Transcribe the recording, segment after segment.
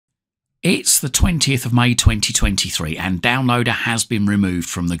It's the 20th of May 2023 and Downloader has been removed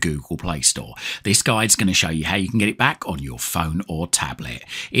from the Google Play Store. This guide's going to show you how you can get it back on your phone or tablet.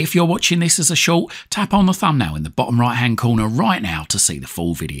 If you're watching this as a short, tap on the thumbnail in the bottom right hand corner right now to see the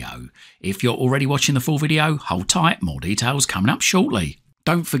full video. If you're already watching the full video, hold tight, more details coming up shortly.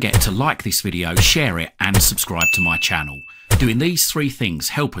 Don't forget to like this video, share it and subscribe to my channel. Doing these three things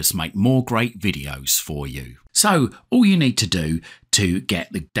help us make more great videos for you. So all you need to do to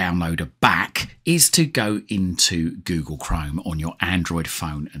get the Downloader back is to go into Google Chrome on your Android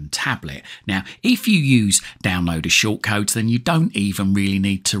phone and tablet. Now, if you use Downloader shortcodes, then you don't even really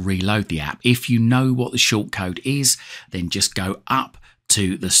need to reload the app. If you know what the shortcode is, then just go up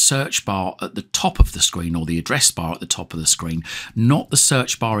to the search bar at the top of the screen or the address bar at the top of the screen, not the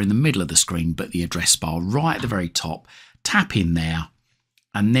search bar in the middle of the screen, but the address bar right at the very top. Tap in there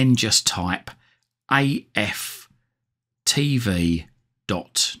and then just type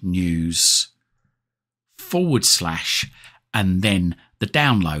aftv.news/ and then the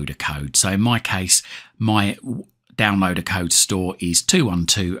downloader code. So in my case, my downloader code store is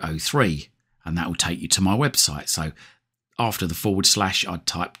 21203 and that will take you to my website. So after the / I'd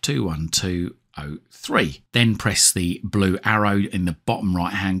type 21203. Then press the blue arrow in the bottom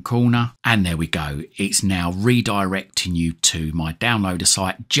right hand corner and there we go. It's now redirecting you to my downloader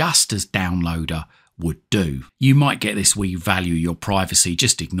site just as Downloader would do. You might get this, we value your privacy,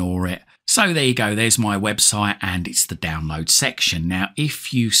 just ignore it. So there you go, there's my website and it's the download section. Now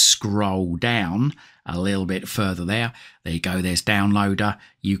if you scroll down a little bit further there you go, there's Downloader.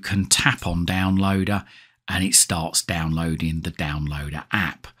 You can tap on Downloader and it starts downloading the Downloader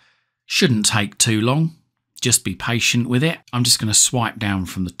app. Shouldn't take too long, just be patient with it. I'm just going to swipe down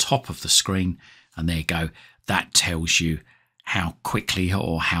from the top of the screen and there you go. That tells you how quickly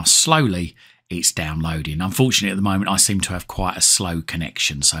or how slowly it's downloading. Unfortunately, at the moment, I seem to have quite a slow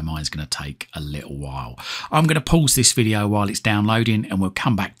connection, so mine's going to take a little while. I'm going to pause this video while it's downloading and we'll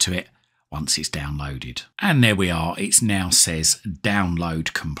come back to it once it's downloaded. And there we are. It now says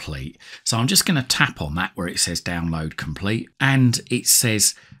download complete. So I'm just going to tap on that where it says download complete and it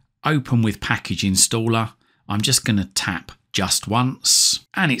says open with package installer. I'm just going to tap just once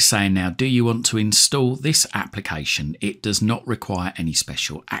and it's saying now, do you want to install this application? It does not require any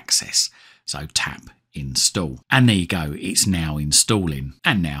special access. So tap install and there you go, it's now installing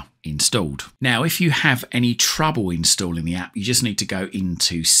and now installed. Now if you have any trouble installing the app, you just need to go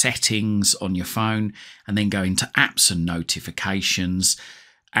into settings on your phone and then go into apps and notifications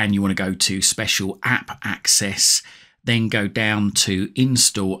and you want to go to special app access, then go down to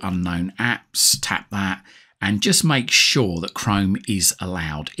install unknown apps, tap that and just make sure that Chrome is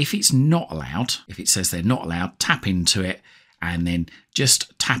allowed. If it's not allowed, if it says they're not allowed, tap into it and then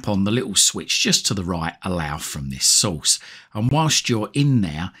just tap on the little switch just to the right, allow from this source. And whilst you're in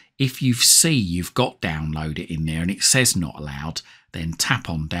there, if you see you've got Downloader in there and it says not allowed, then tap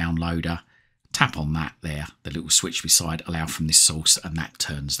on Downloader, tap on that there, the little switch beside allow from this source, and that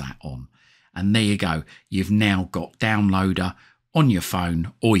turns that on. And there you go, you've now got Downloader on your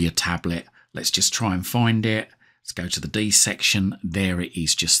phone or your tablet. Let's just try and find it. Let's go to the D section. There it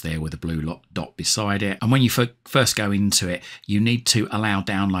is, just there with a blue dot beside it. And when you first go into it, you need to allow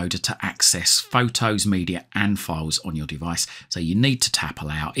Downloader to access photos, media and files on your device. So you need to tap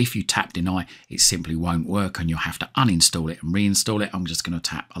allow. If you tap deny, it simply won't work and you'll have to uninstall it and reinstall it. I'm just going to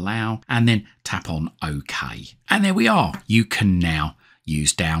tap allow and then tap on OK. And there we are. You can now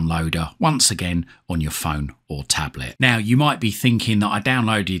use Downloader once again on your phone or tablet. Now you might be thinking that I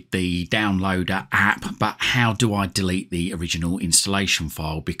downloaded the Downloader app, but how do I delete the original installation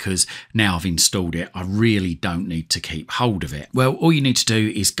file? Because now I've installed it, I really don't need to keep hold of it. Well, all you need to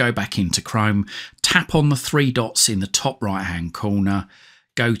do is go back into Chrome, tap on the three dots in the top right hand corner,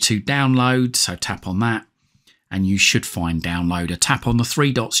 go to download, so tap on that and you should find Downloader. Tap on the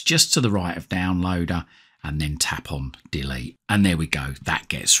three dots just to the right of Downloader and then tap on delete. And there we go, that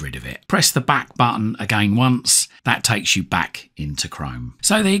gets rid of it. Press the back button again once, that takes you back into Chrome.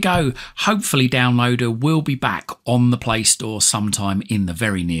 So there you go, hopefully Downloader will be back on the Play Store sometime in the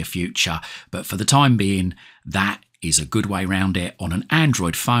very near future, but for the time being, that is a good way around it on an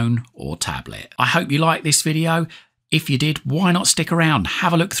Android phone or tablet. I hope you liked this video. If you did, why not stick around?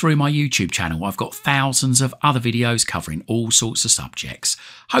 Have a look through my YouTube channel. I've got thousands of other videos covering all sorts of subjects.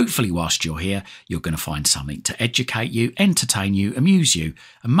 Hopefully whilst you're here, you're going to find something to educate you, entertain you, amuse you,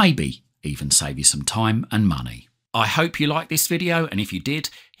 and maybe even save you some time and money. I hope you liked this video, and if you did,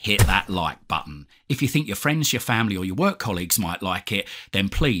 hit that like button. If you think your friends, your family or your work colleagues might like it, then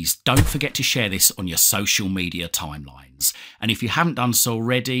please don't forget to share this on your social media timelines. And if you haven't done so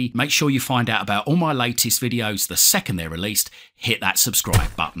already, make sure you find out about all my latest videos the second they're released. Hit that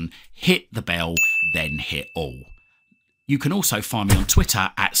subscribe button, hit the bell, then hit all. You can also find me on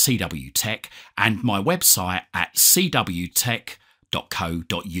Twitter at CWTech and my website at cwtech.co.uk.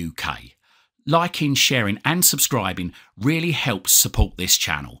 Liking, sharing and subscribing really helps support this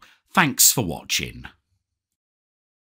channel. Thanks for watching.